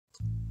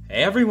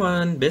Hey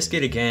everyone,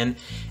 Biscuit again,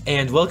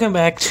 and welcome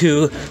back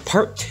to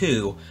part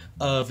 2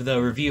 of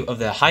the review of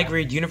the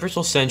high-grade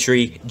Universal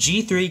Century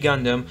G3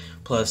 Gundam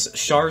plus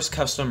Char's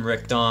Custom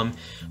Rickdom.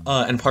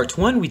 In part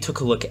 1, we took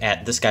a look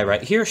at this guy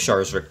right here,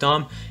 Char's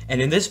Rickdom,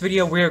 and in this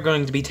video we are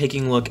going to be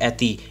taking a look at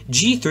the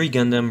G3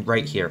 Gundam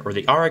right here, or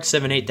the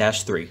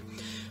RX-78-3.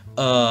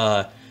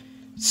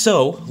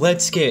 So,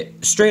 let's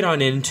get straight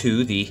on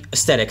into the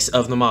aesthetics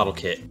of the model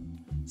kit.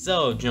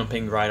 So,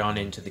 jumping right on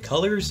into the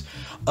colors,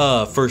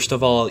 first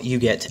of all, you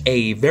get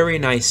a very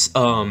nice,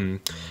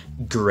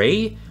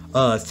 gray,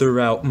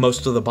 throughout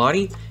most of the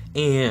body,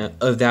 and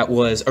that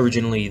was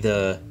originally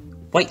the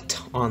white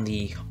on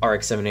the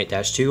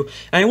RX-78-2,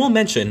 and I will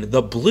mention,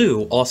 the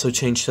blue also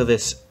changed to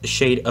this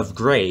shade of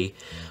gray,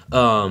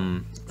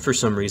 for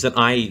some reason.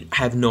 I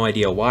have no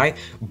idea why,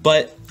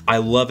 but I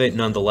love it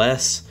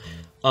nonetheless.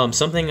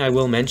 Something I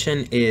will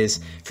mention is,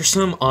 for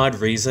some odd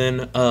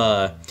reason,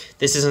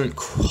 this isn't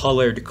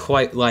colored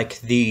quite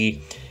like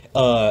the,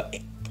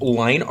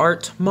 line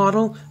art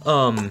model.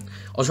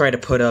 I'll try to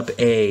put up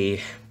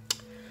a,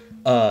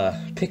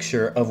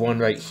 picture of one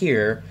right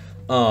here.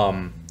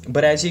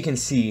 But as you can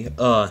see,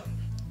 the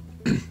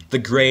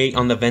gray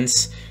on the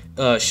vents,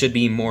 should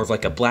be more of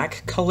like a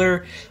black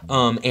color,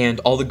 and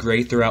all the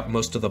gray throughout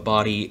most of the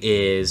body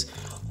is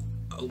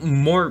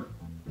more,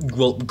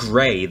 well,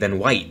 gray than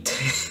white.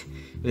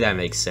 If that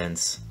makes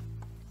sense.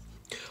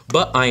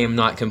 But I am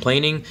not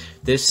complaining.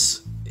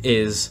 This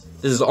is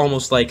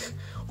almost like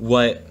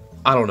what,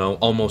 I don't know,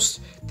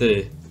 almost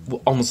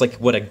like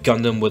what a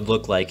Gundam would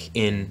look like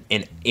in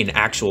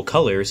actual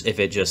colors if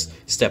it just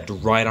stepped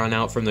right on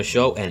out from the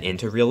show and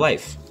into real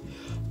life.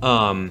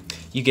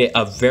 You get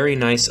a very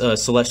nice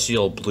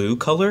celestial blue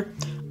color,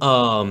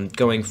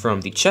 going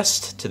from the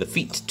chest to the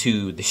feet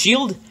to the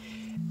shield,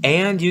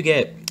 and you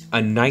get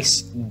a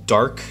nice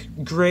dark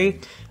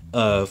gray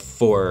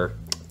for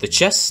the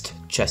chest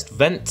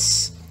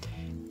vents,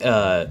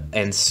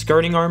 and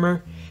skirting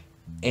armor,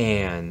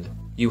 and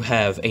you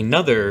have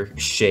another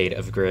shade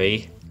of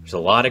gray. There's a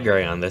lot of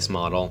gray on this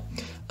model,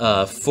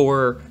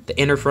 for the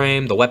inner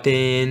frame, the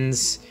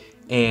weapons,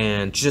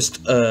 and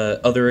just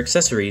other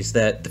accessories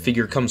that the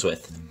figure comes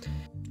with.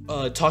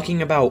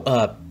 Talking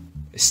about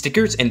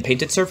stickers and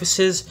painted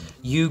surfaces,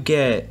 you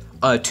get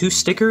 2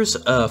 stickers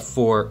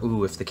for,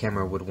 ooh, if the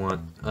camera would want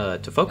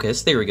to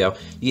focus, there we go.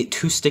 You get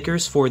 2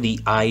 stickers for the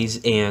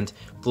eyes and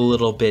the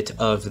little bit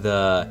of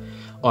the,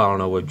 I don't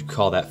know what you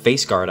call that,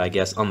 face guard, I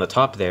guess, on the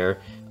top there.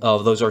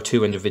 Those are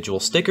 2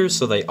 individual stickers,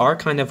 so they are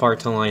kind of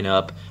hard to line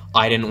up.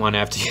 I didn't want to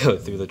have to go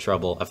through the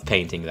trouble of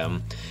painting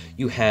them.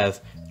 You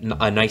have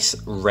a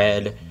nice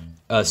red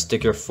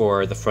sticker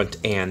for the front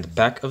and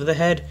back of the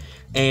head,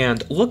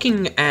 and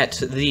looking at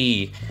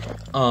the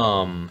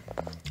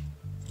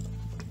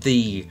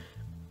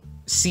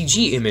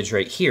CG image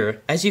right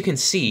here, as you can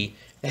see,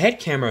 the head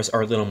cameras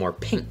are a little more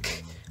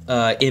pink.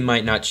 It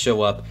might not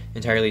show up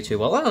entirely too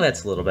well. Oh,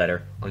 that's a little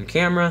better on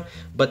camera,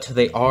 but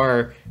they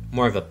are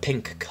more of a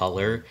pink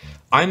color.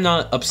 I'm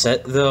not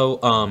upset, though.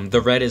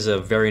 The red is a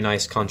very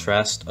nice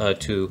contrast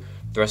to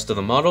the rest of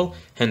the model,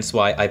 hence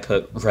why I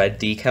put red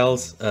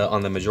decals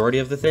on the majority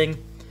of the thing.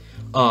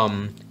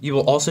 You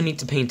will also need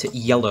to paint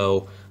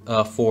yellow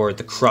for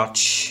the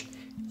crotch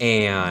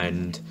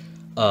and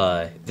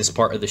this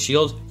part of the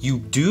shield. You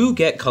do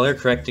get color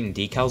correcting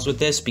decals with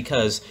this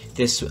because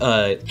this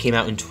came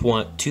out in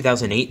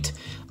 2008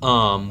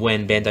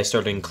 when Bandai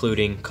started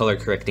including color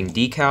correcting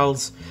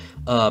decals,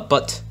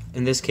 but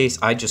in this case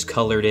I just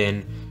colored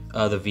in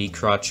the V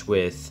crotch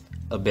with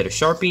a bit of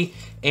Sharpie,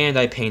 and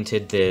I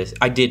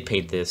did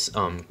paint this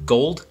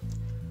gold,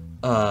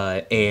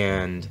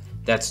 and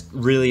that's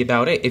really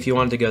about it. If you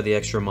wanted to go the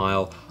extra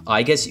mile,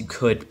 I guess you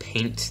could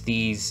paint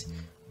these,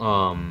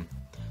 I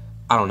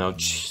don't know,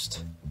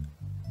 just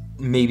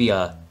maybe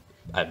a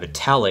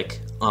metallic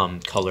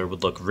color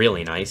would look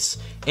really nice.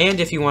 And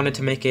if you wanted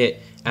to make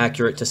it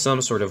accurate to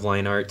some sort of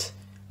line art,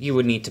 you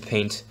would need to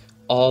paint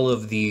all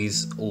of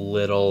these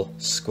little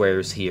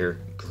squares here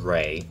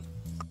gray.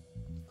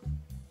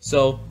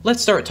 So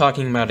let's start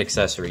talking about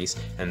accessories,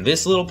 and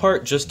this little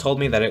part just told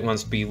me that it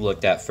wants to be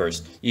looked at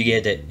first.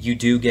 You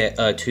do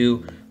get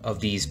 2 of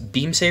these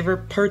beam saver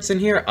parts in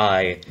here.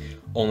 I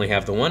only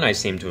have the one. I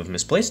seem to have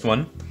misplaced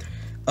one.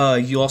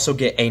 You also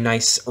get a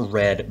nice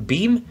red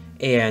beam,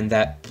 and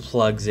that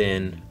plugs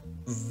in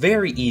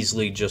very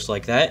easily just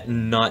like that.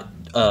 Not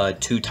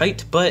too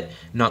tight, but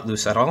not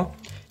loose at all.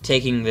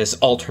 Taking this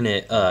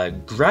alternate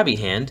grabby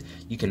hand,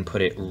 you can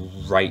put it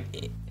right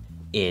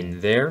in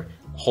there.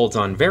 Holds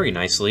on very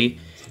nicely,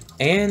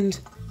 and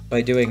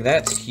by doing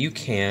that, you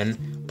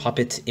can pop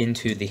it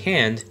into the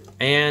hand,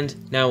 and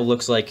now it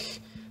looks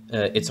like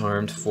it's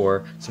armed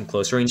for some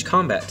close-range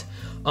combat.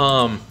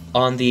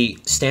 On the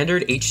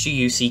standard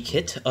HGUC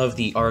kit of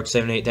the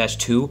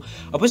RX-78-2,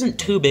 I wasn't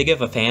too big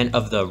of a fan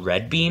of the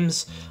red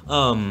beams,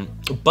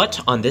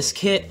 but on this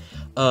kit,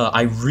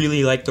 I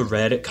really like the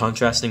red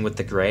contrasting with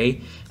the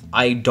gray.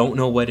 I don't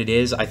know what it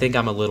is. I think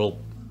I'm a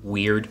little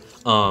weird,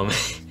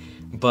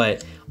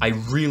 but I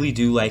really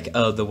do like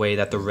the way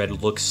that the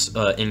red looks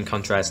in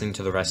contrasting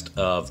to the rest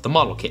of the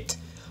model kit.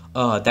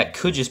 That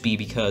could just be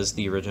because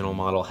the original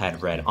model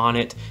had red on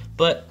it,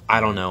 but I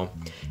don't know.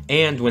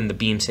 And when the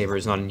beam saber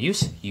is not in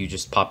use, you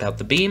just pop out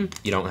the beam.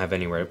 You don't have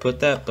anywhere to put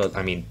that, but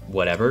I mean,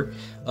 whatever.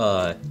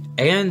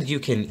 And you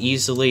can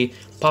easily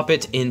pop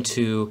it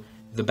into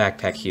the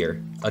backpack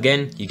here.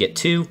 Again, you get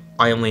two.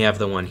 I only have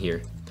the one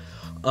here.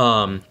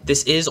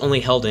 This is only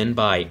held in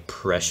by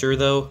pressure,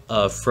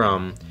 though,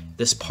 from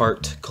this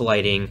part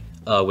colliding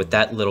with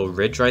that little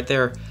ridge right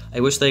there. I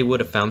wish they would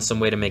have found some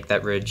way to make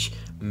that ridge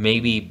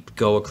maybe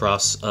go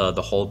across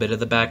the whole bit of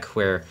the back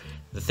where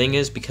the thing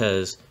is,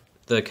 because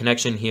the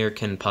connection here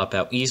can pop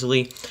out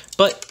easily.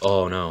 But,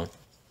 oh no,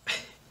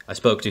 I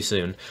spoke too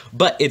soon.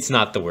 But it's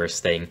not the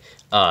worst thing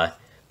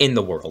in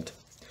the world.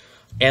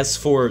 As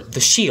for the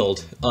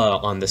shield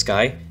on this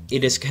guy,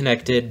 it is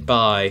connected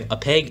by a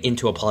peg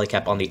into a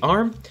polycap on the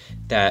arm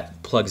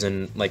that plugs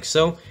in like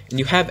so, and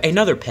you have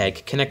another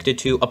peg connected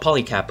to a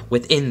polycap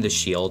within the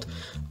shield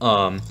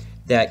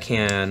that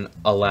can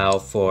allow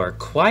for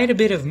quite a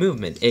bit of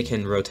movement. It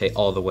can rotate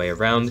all the way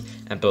around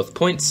at both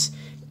points,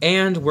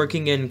 and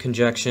working in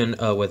conjunction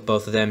with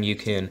both of them, you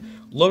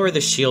can lower the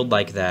shield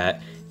like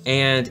that,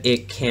 and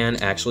it can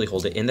actually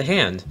hold it in the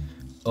hand.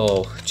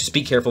 Oh, just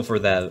be careful for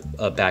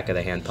that back of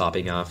the hand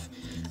popping off.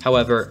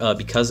 However,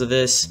 because of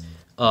this,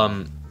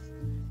 I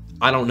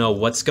don't know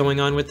what's going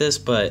on with this,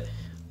 but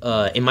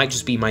it might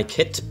just be my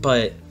kit,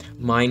 but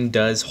mine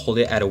does hold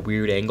it at a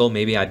weird angle.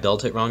 Maybe I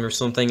built it wrong or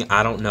something,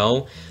 I don't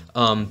know.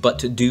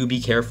 But do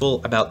be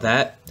careful about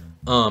that.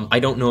 I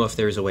don't know if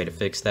there's a way to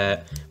fix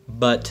that,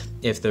 but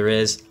if there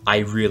is, I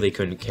really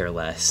couldn't care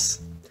less.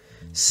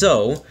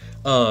 So,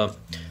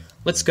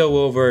 let's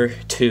go over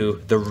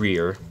to the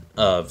rear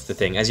of the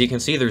thing. As you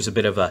can see, there's a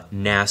bit of a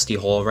nasty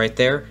hole right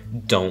there.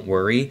 Don't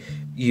worry,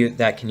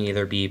 that can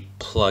either be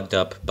plugged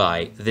up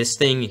by this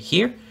thing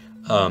here,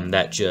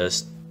 that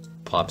just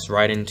pops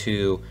right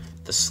into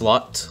the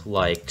slot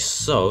like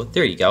so.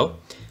 There you go.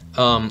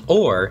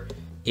 Or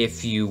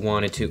if you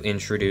wanted to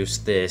introduce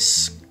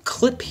this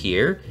clip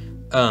here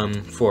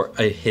for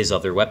his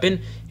other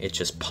weapon, it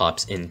just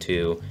pops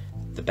into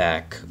the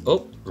back.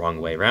 Oh,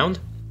 wrong way around.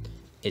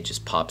 It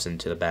just pops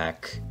into the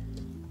back.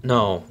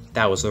 No,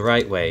 that was the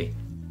right way.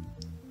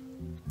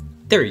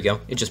 There you go.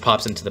 It just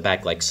pops into the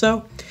back like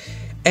so.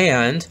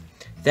 And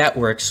that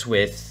works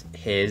with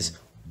his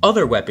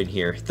other weapon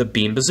here, the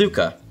beam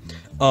bazooka.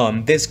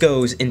 This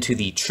goes into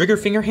the trigger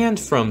finger hand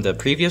from the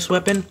previous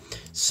weapon.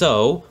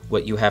 So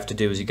what you have to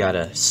do is you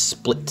gotta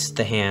split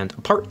the hand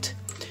apart,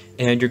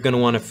 and you're gonna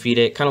want to feed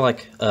it kind of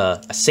like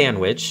a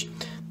sandwich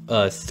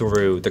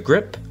through the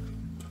grip.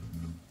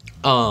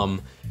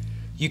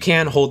 You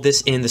can hold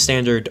this in the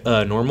standard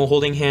normal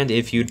holding hand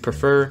if you'd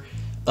prefer,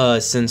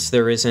 since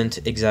there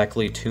isn't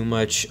exactly too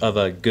much of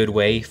a good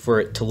way for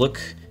it to look,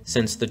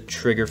 since the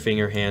trigger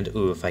finger hand,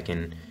 ooh, if I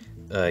can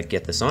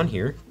get this on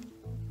here.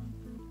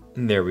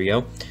 There we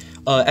go.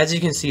 As you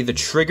can see, the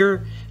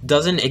trigger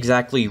doesn't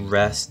exactly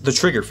rest, the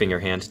trigger finger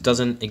hand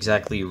doesn't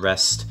exactly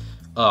rest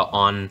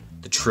on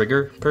the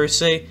trigger per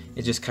se,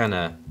 it just kind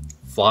of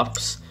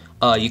flops.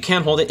 You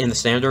can hold it in the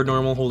standard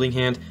normal holding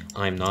hand.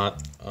 I'm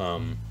not,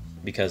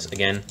 because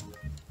again,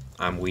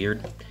 I'm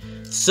weird.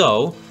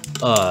 So,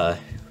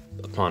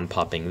 upon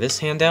popping this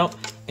hand out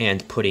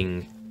and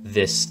putting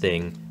this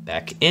thing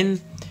back in,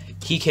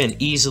 he can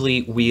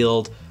easily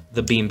wield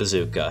the beam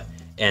bazooka.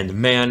 And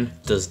man,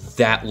 does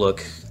that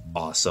look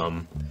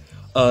awesome.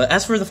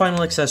 As for the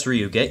final accessory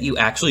you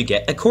actually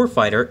get a core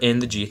fighter in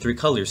the G3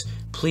 colors.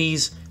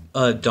 Please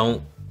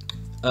don't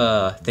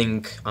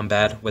think I'm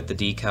bad with the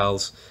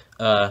decals.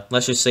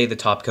 Let's just say the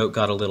top coat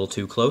got a little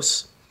too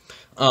close.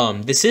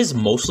 This is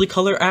mostly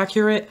color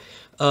accurate.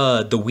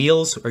 The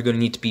wheels are going to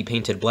need to be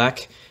painted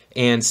black,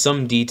 and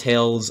some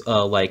details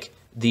like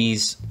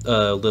these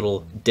little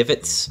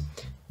divots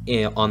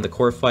on the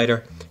core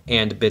fighter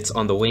and bits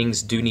on the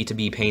wings do need to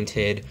be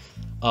painted.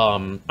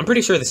 I'm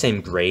pretty sure the same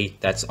gray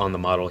that's on the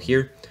model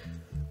here,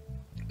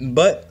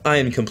 but I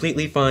am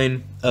completely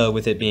fine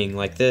with it being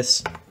like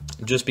this,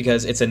 just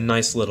because it's a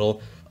nice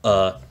little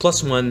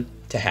 +1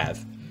 to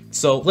have.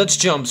 So let's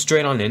jump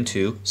straight on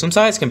into some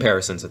size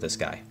comparisons of this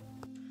guy.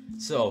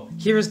 So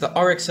here's the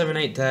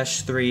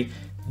RX-78-3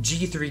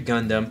 G3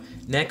 Gundam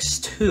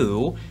next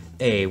to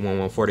a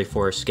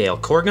 1144 scale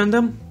Core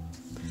Gundam,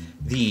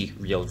 the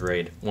Real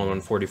Grade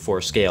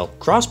 1144 scale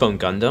Crossbone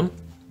Gundam,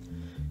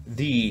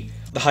 the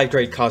High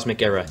Grade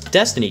Cosmic Era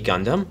Destiny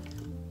Gundam,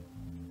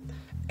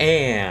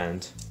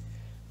 and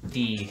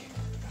the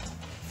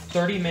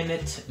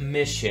 30-minute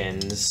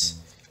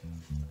missions,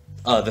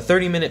 the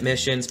 30-minute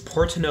missions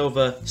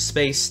Portanova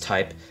Space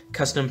Type,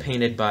 custom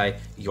painted by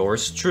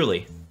yours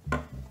truly.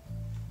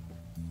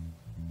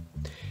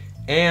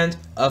 And,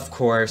 of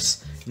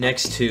course,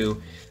 next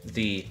to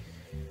the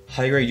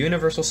High-Grade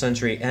Universal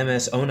Century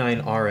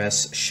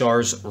MS-09RS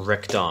Char's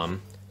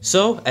Ricdom.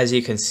 So, as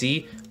you can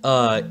see,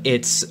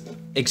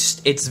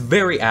 it's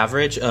very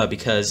average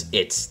because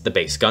it's the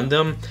base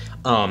Gundam.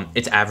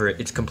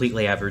 It's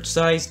completely average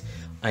sized.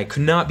 I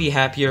could not be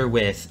happier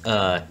with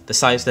the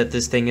size that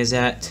this thing is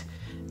at,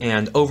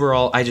 and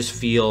overall I just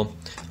feel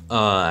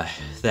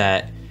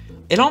that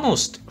it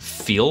almost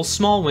feels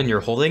small when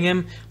you're holding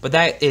him, but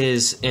that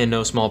is in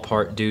no small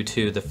part due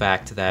to the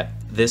fact that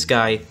this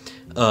guy,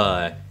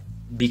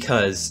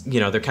 because, you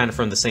know, they're kind of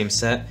from the same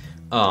set,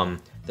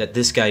 that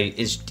this guy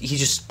is,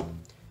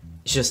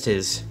 just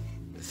his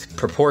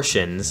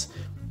proportions,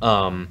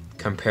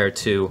 compared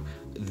to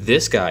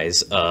this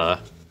guy's,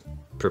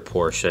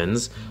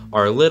 proportions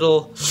are a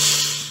little,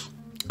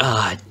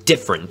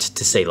 different,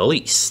 to say the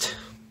least.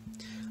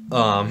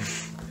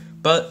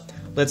 But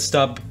let's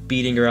stop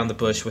beating around the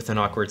bush with an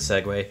awkward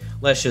segue.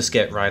 Let's just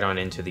get right on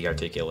into the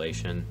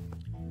articulation.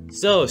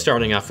 So,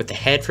 starting off with the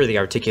head for the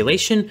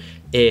articulation,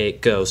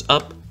 it goes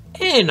up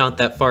and not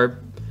that far,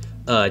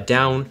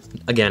 down,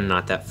 again,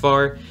 not that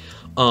far.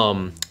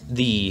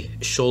 The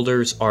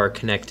shoulders are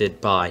connected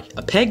by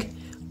a peg,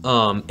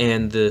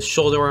 and the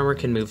shoulder armor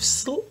can move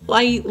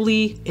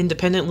slightly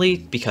independently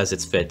because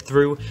it's fed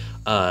through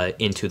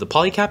into the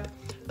polycap.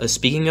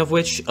 Speaking of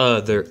which,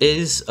 there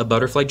is a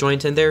butterfly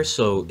joint in there,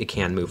 so it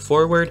can move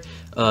forward,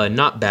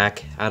 not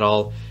back at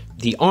all.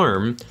 The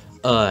arm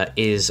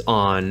is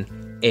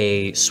on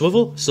a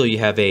swivel, so you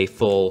have a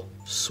full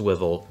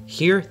swivel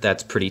here.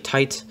 That's pretty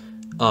tight.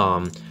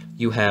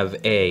 You have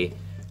a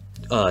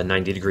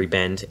 90-degree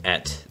bend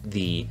at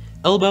the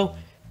elbow,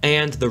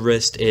 and the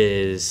wrist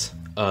is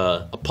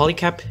a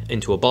polycap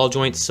into a ball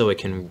joint, so it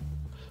can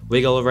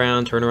wiggle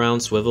around, turn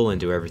around, swivel,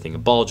 and do everything a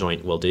ball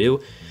joint will do.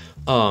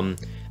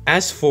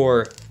 As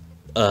for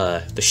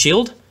the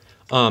shield,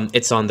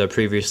 it's on the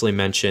previously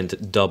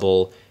mentioned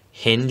double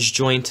hinge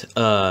joint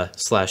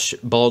slash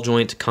ball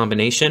joint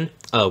combination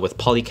with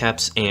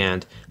polycaps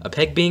and a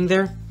peg being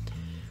there.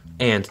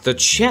 And the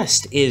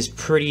chest is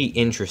pretty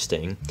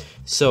interesting.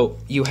 So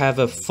you have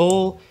a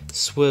full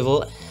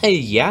swivel.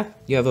 Yeah,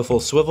 you have a full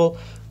swivel.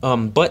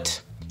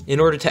 But in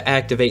order to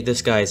activate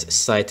this guy's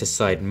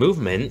side-to-side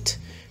movement,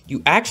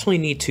 you actually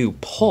need to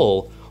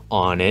pull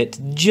on it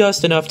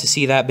just enough to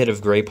see that bit of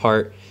gray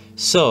part.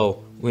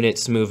 So when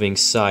it's moving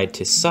side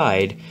to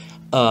side,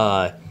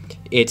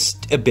 it's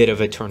a bit of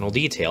eternal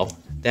detail.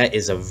 That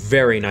is a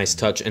very nice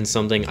touch and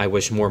something I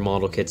wish more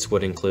model kits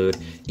would include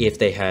if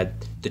they had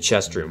the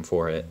chest room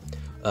for it.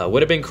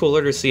 Would have been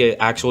cooler to see an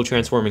actual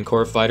transforming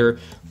core fighter,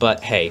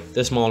 but hey,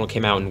 this model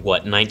came out in,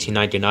 what,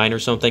 1999 or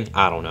something?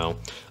 I don't know.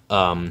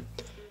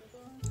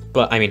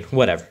 But, I mean,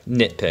 whatever.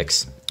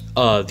 Nitpicks.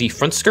 The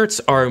front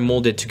skirts are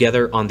molded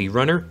together on the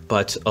runner,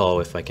 but,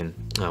 if I can,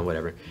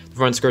 whatever. The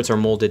front skirts are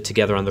molded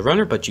together on the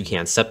runner, but you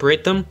can't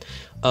separate them.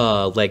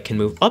 Leg can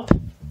move up.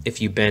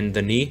 If you bend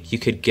the knee, you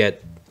could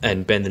get,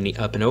 and bend the knee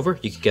up and over,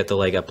 you could get the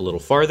leg up a little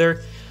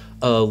farther.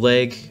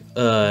 Leg,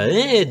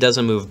 it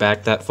doesn't move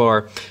back that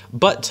far,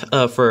 but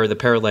for the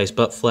paralyzed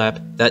butt flap,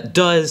 that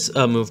does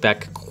move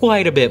back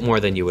quite a bit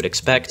more than you would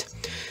expect.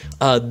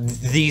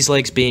 These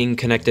legs being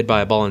connected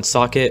by a ball and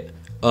socket,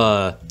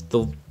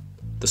 the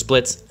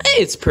splits,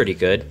 it's pretty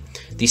good.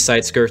 These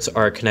side skirts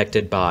are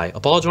connected by a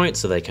ball joint,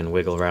 so they can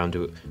wiggle around,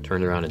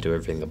 turn around, and do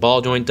everything the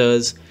ball joint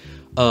does.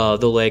 The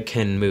leg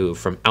can move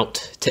from out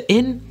to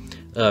in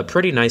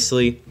pretty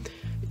nicely.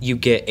 You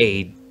get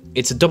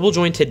it's a double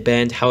jointed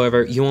bend,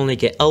 however, you only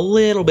get a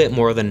little bit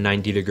more than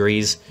 90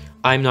 degrees.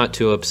 I'm not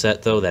too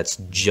upset though, that's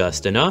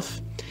just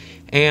enough.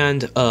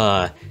 And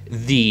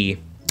the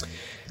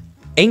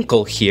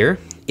ankle here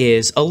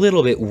is a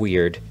little bit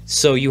weird.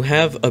 So you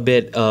have a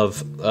bit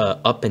of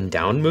up and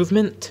down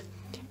movement,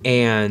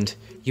 and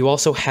you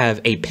also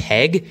have a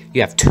peg.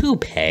 You have two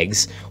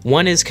pegs.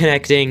 One is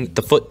connecting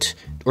the foot,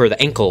 or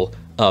the ankle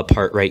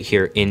part right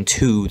here,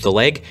 into the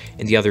leg,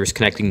 and the other is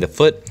connecting the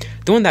foot.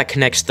 The one that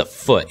connects the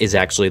foot is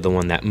actually the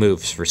one that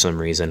moves for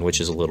some reason, which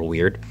is a little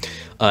weird.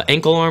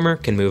 Ankle armor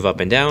can move up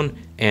and down,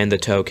 and the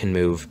toe can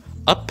move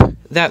up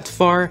that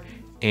far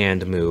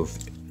and move.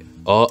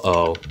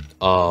 Oh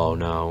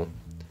no.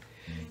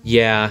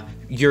 Yeah,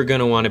 you're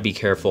gonna want to be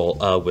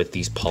careful with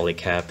these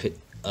polycap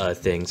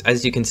things.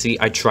 As you can see,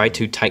 I tried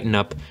to tighten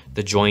up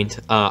the joint.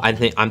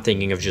 I'm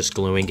thinking of just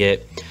gluing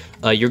it.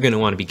 You're gonna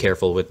want to be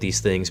careful with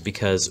these things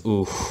because,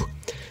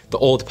 the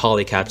old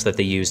polycaps that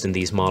they used in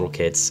these model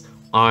kits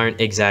aren't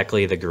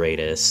exactly the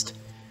greatest.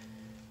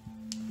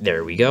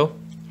 There we go.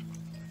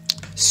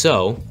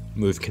 So,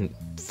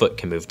 foot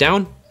can move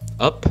down,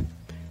 up,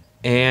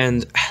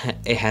 and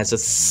it has a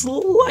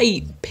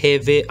slight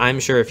pivot. I'm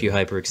sure if you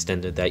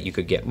hyperextended that, you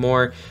could get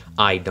more.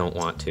 I don't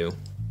want to.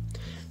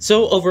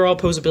 So, overall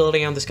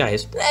posability on this guy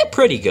is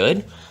pretty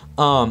good.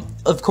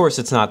 Of course,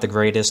 it's not the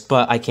greatest,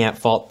 but I can't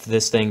fault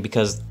this thing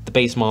because the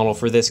base model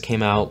for this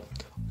came out,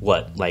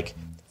 what, like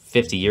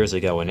 50 years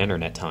ago in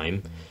internet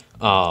time.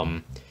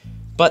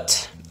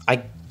 But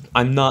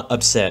I'm not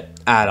upset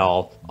at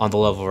all on the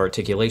level of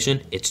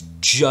articulation. It's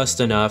just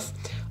enough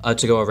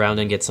to go around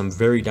and get some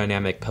very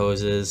dynamic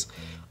poses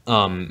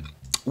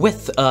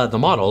with the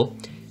model.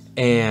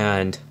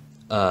 And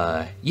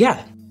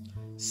yeah.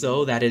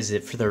 So that is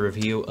it for the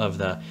review of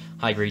the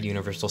high-grade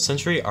Universal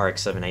Century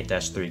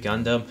RX-78-3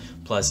 Gundam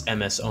plus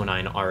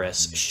MS-09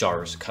 RS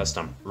Char's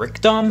Custom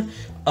Rickdom.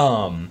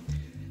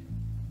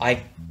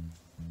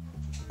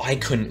 I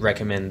couldn't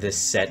recommend this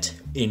set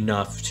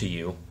enough to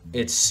you.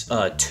 It's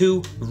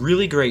two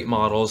really great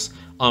models.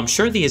 I'm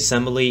sure the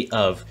assembly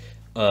of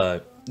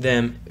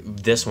them,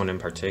 this one in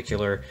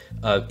particular,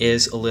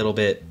 is a little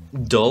bit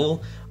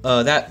dull.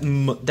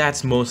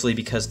 That's mostly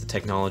because the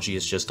technology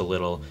is just a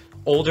little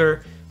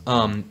older.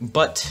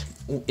 But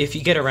if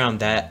you get around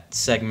that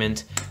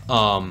segment,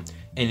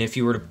 and if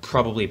you were to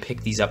probably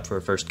pick these up for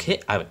a first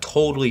kit, I would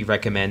totally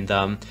recommend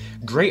them.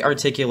 Great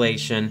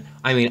articulation.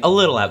 I mean, a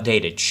little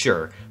outdated,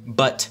 sure,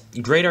 but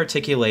great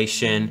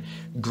articulation,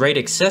 great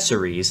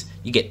accessories.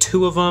 You get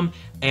two of them,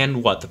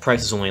 and what? The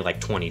price is only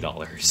like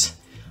 $20.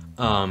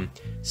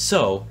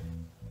 So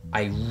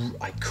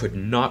I could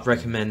not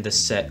recommend this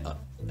set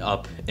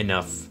up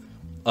enough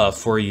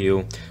for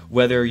you,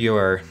 whether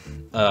you're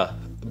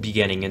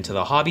beginning into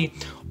the hobby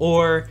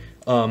or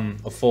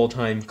a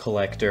full-time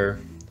collector.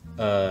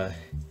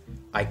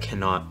 I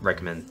cannot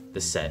recommend the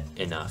set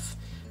enough.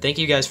 Thank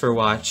you guys for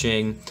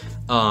watching.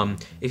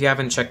 If you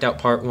haven't checked out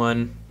part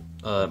 1,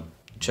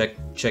 check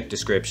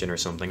description or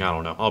something. I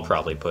don't know. I'll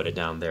probably put it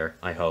down there,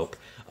 I hope.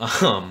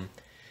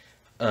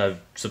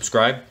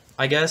 Subscribe,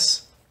 I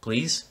guess,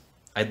 please.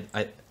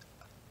 I'd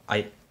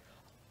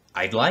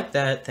like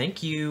that.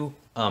 Thank you.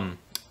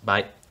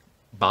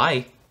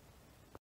 Bye.